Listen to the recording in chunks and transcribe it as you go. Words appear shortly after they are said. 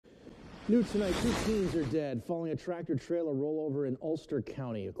New tonight, 2 teens are dead following a tractor-trailer rollover in Ulster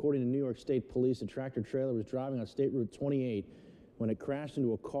County. According to New York State Police, a tractor-trailer was driving on State Route 28 when it crashed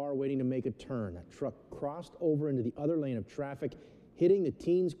into a car waiting to make a turn. That truck crossed over into the other lane of traffic, hitting the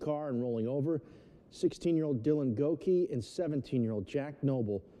teen's car and rolling over. 16-year-old Dylan Goki and 17-year-old Jack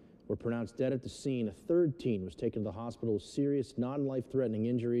Noble were pronounced dead at the scene. A third teen was taken to the hospital with serious, non-life-threatening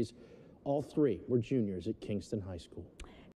injuries. All 3 were juniors at Kingston High School.